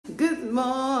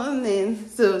morning.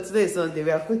 So today is Sunday.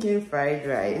 We are cooking fried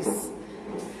rice,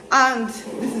 and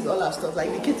this is all our stuff.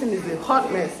 Like the kitchen is a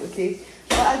hot mess, okay?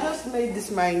 But I just made this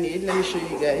marinade. Let me show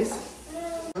you guys.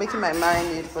 I'm making my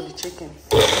marinade for the chicken.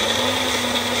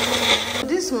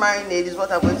 This marinade is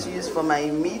what I'm going to use for my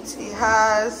meat. It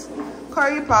has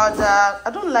curry powder. I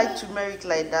don't like turmeric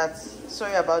like that.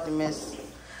 Sorry about the mess.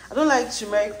 I don't like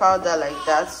turmeric powder like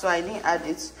that, so I didn't add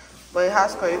it. But it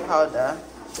has curry powder.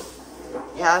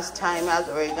 It has thyme, it has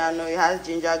oregano, it has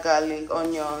ginger, garlic,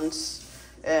 onions,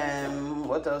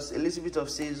 what else? A little bit of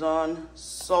season,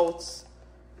 salt.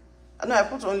 No, I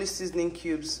put only seasoning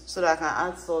cubes so that I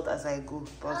can add salt as I go.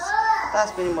 But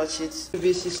that's pretty much it.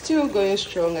 This is still going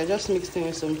strong. I just mixed it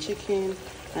with some chicken,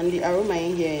 and the aroma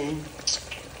in here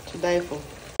to die for.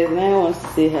 Naya wants to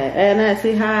say hi. Naya,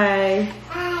 say hi.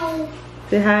 Hi.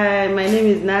 Say hi. My name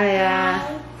is Naya.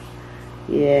 Hi.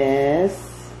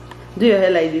 Yes. Do your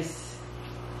hair like this.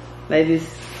 Like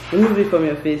this. Remove it from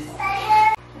your face.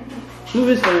 Move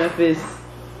it from your face.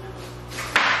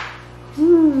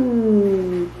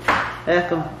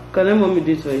 Come. Can I mommy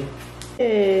do it for you?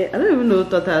 Hey, I don't even know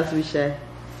what else we share.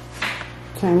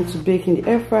 Time to bake in the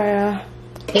air fryer.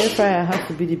 Air fryer has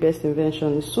to be the best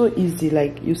invention. It's so easy.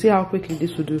 Like, you see how quickly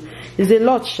this will do. It's a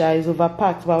lot shy. It's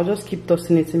overpacked, but I'll just keep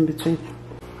tossing it in between.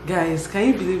 Guys, can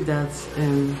you believe that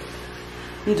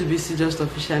Ndubisi just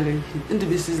officially,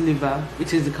 Ndubisi's liver,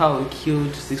 which is the cow we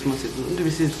killed 6 months ago.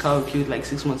 Ndubisi's cow we killed like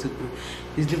 6 months ago.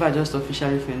 His liver just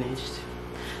officially finished.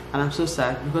 And I'm so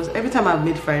sad because every time I've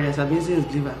made fried rice, I've been using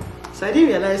his liver. So I didn't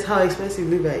realize how expensive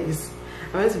liver is.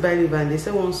 I went to buy liver and they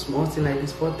said one small thing like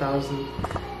this 4,000.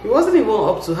 It wasn't even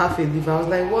up to half a liver. I was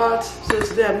like, what? So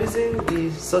today I'm using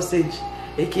the sausage,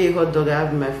 aka hot dog I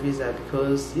have in my freezer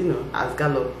because, you know, as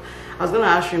gallop. I was gonna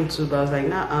add shrimp too, but I was like,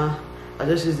 nah, I'll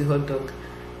just use the hot dog.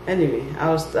 Anyway, I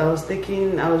was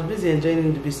busy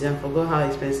enjoying the business and forgot how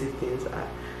expensive things are,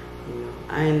 you know.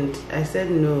 And I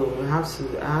said no, I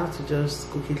have to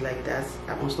just cook it like that.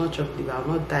 I must not chop liver. I'll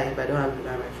not die if I don't have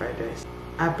liver in my fried rice.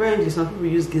 Apparently, some people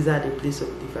use gizzard in place of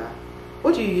liver.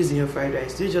 What do you use in your fried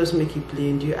rice? Do you just make it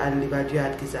plain? Do you add liver? Do you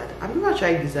add gizzard? I've never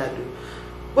tried gizzard though.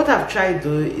 What I've tried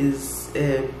though is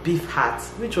beef heart,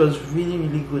 which was really,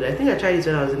 really good. I think I tried it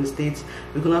when I was in the States.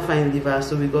 We could not find liver,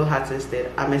 so we got heart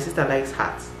instead. And my sister likes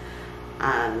heart.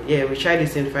 And yeah, we tried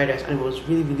this in fried rice and it was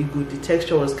really, really good. The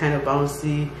texture was kind of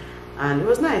bouncy and it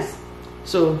was nice.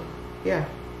 So yeah,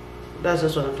 that's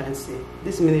just what I'm trying to say.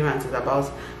 This mini rant is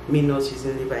about me not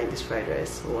using liver in this fried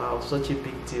rice. Wow, such a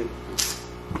big deal.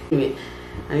 Anyway,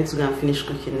 I need to go and finish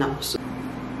cooking now. So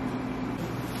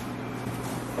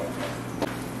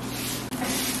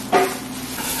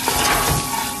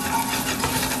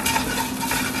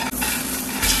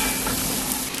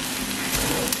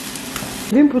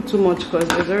I didn't put too much because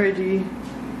there's already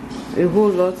a whole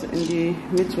lot in the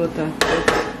meat water.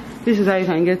 But this is how you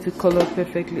can get it colored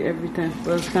perfectly every time.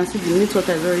 But as you can see, the meat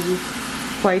water is already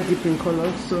quite deep in color,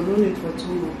 so no need for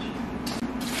too much.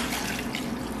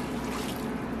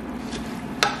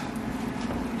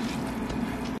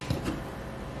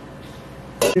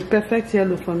 The perfect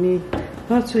yellow for me,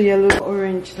 not too yellow,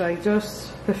 orange, like just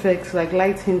perfect, like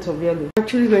light hint of yellow. I'm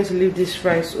actually going to leave this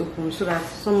rice open so that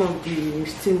some of the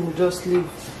steam will just leave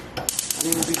and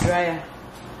it will be drier,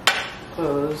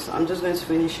 because I'm just going to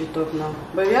finish it up now.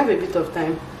 But we have a bit of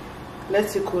time.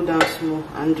 Let it cool down small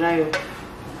and dry up,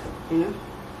 you know,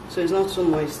 so it's not too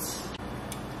moist.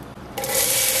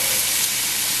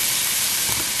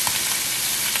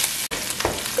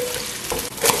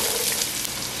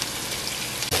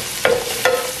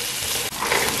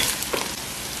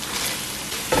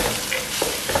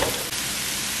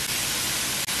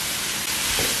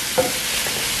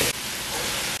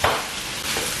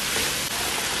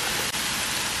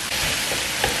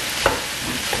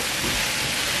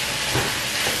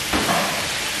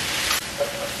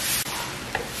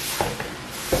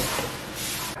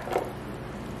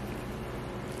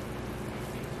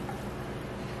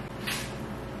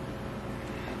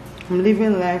 I'm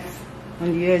leaving life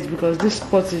on the edge because this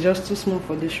pot is just too small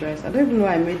for this rice. I don't even know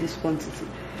why I made this quantity.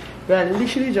 We are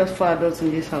literally just 4 adults in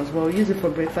this house, but we'll use it for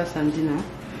breakfast and dinner.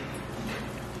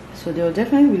 So there will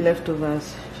definitely be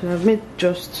leftovers. So I've made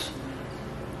just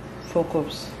 4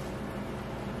 cups.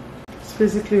 It's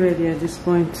basically ready at this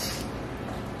point.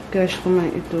 Guys, come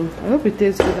and eat though. I hope it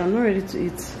tastes good. I'm not ready to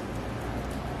eat.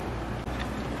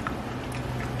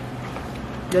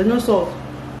 There's no salt.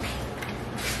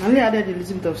 I only added a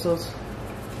little bit of salt.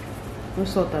 No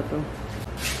salt at all.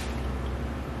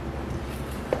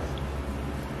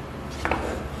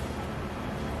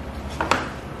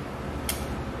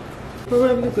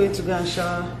 Probably going to go and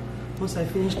shower once I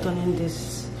finish turning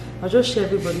this I'll just share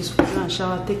everybody's food and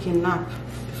shower, take a nap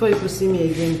before you see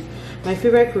me again. My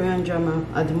favorite Korean drama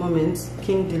at the moment,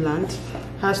 King the Land,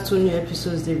 has 2 new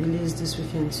episodes they released this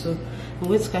weekend, so I'm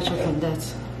going to catch up on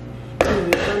that.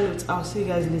 Anyway, I'll see you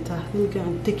guys later. Let me go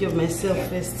and take care of myself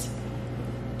first.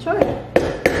 Sorry,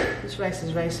 this rice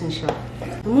is rising sharp.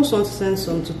 I almost want to send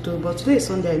some to Do, but today is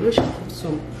Sunday. I know she cooked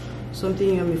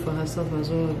something yummy for herself as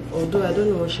well, although I don't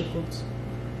know what she cooked.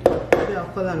 Maybe I'll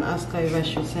call her and ask her if I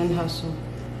should send her some.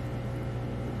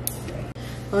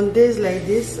 On days like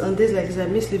this, I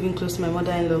miss living close to my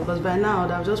mother-in-law, because by now I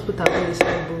would have just put her on a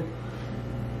table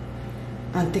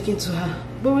and taken to her.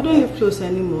 But we don't live close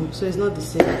anymore, so it's not the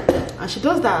same. And she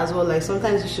does that as well. Like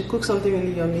sometimes if she cooks something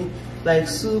really yummy, like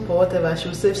soup or whatever,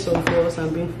 she'll save some for us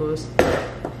and bring for us.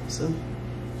 So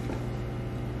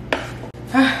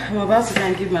I'm about to try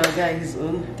and give my guy his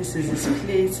own. This is his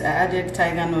plate. I added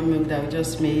tiger nut milk that we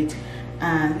just made,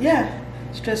 and yeah,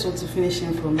 stress wants to finish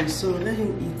him for me, so let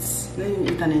him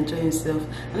eat and enjoy himself.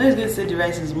 I know he's going to say the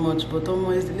rice is much, but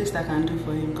almost the least I can do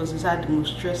for him because he's had the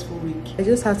most stressful week. I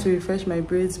just had to refresh my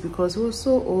braids because it was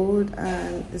so old,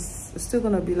 and it's still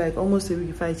gonna be like almost a week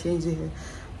if I change it here.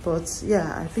 But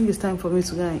yeah, I think it's time for me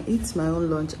to go and eat my own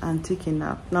lunch and take a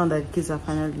nap now that the kids are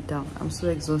finally down. I'm so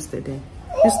exhausted then.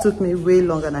 This took me way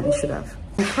longer than it should have.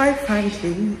 And quite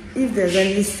frankly, if there's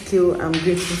any skill I'm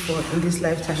grateful for in this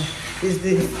lifetime, is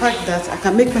the fact that I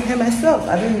can make my hair myself.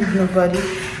 I don't need nobody.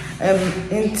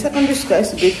 In secondary school, I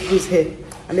used to make people's hair,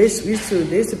 and they used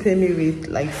to pay me with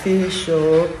like fish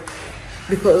or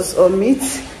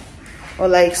meat or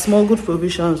like small good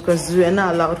provisions, because we were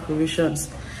not allowed provisions.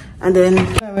 And then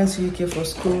I went to UK for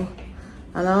school,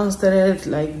 and I started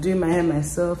like doing my hair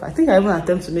myself. I think I even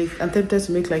attempted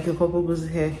to make like a couple goose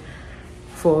hair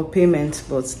for payment,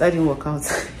 but that didn't work out.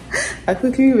 I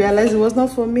quickly realized it was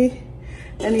not for me.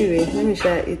 Anyway, let me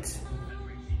share it.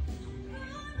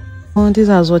 Oh, this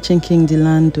I was watching King the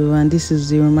Land, and this is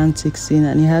the romantic scene,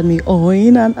 and it had me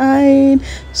in and eyeing.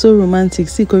 So romantic.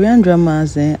 See, Korean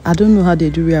dramas, I don't know how they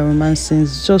do real romance scenes.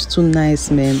 It's just too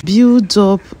nice, man. Build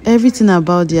up, everything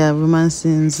about their romance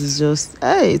scenes is just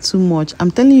too much. I'm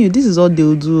telling you, this is all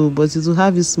they'll do, but it will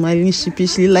have you smiling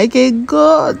sheepishly like a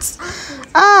god.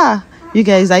 You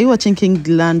guys, are you watching King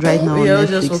the Land right now? We all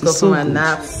just woke up from a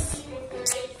nap.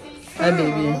 Hi,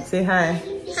 baby. Say hi.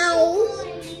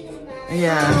 Hi.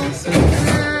 Yeah.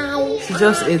 She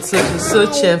just ate, so she's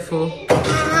so cheerful.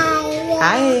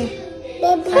 Hi.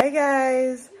 Hi,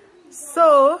 guys.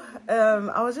 So,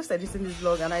 I was just editing this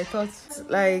vlog, and I thought,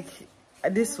 like,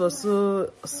 this was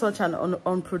such an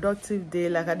unproductive day.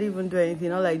 Like, I didn't even do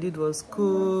anything. All I did was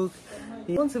cook.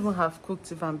 I don't even have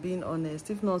cooked, if I'm being honest,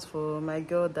 if not for my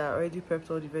girl that already prepped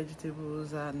all the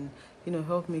vegetables and, you know,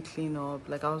 helped me clean up.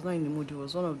 Like, I was not in the mood. It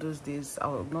was one of those days I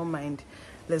would not mind,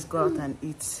 let's go out and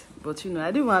eat. But, you know, I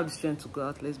didn't even have the strength to go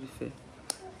out, let's be fair.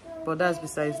 But that's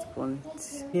besides the point,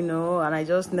 you know. And I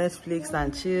just Netflixed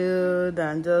and chilled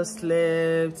and just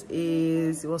slept,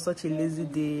 ate. It was such a lazy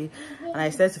day, and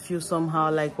I started to feel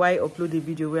somehow like, why upload a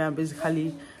video where I'm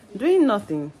basically doing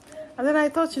nothing? And then I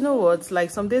thought, you know what, like,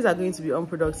 some days are going to be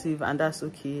unproductive, and that's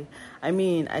okay. I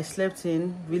mean, I slept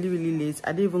in really late.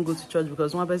 I didn't even go to church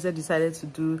because one person decided to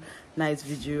do night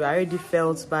video. I already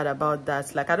felt bad about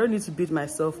that. Like, I don't need to beat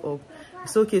myself up.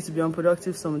 It's okay to be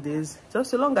unproductive some days, just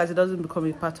so long as it doesn't become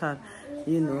a pattern,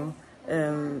 you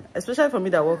know. Especially for me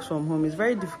that works from home, it's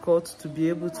very difficult to be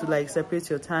able to like separate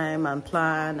your time and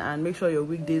plan and make sure your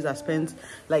weekdays are spent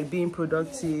like being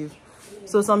productive.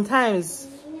 So sometimes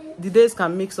the days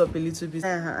can mix up a little bit.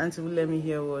 Auntie will let me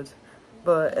hear what.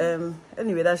 But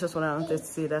anyway, that's just what I wanted to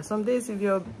say, that some days if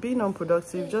you're being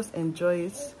unproductive, just enjoy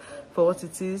it for what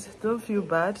it is. Don't feel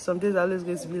bad. Some days are always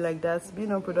going to be like that.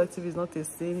 Being unproductive is not a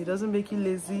sin. It doesn't make you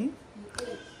lazy.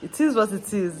 It is what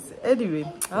it is.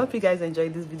 Anyway, I hope you guys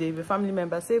enjoyed this video. If you're a family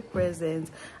member, say present.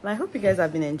 And I hope you guys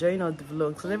have been enjoying all the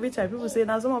vlogs. Because every time people say,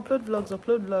 Nazom, upload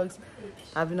vlogs.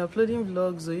 I've been uploading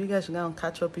vlogs, so you guys should go and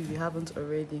catch up if you haven't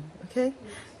already. Okay?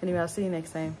 Anyway, I'll see you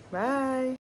next time. Bye.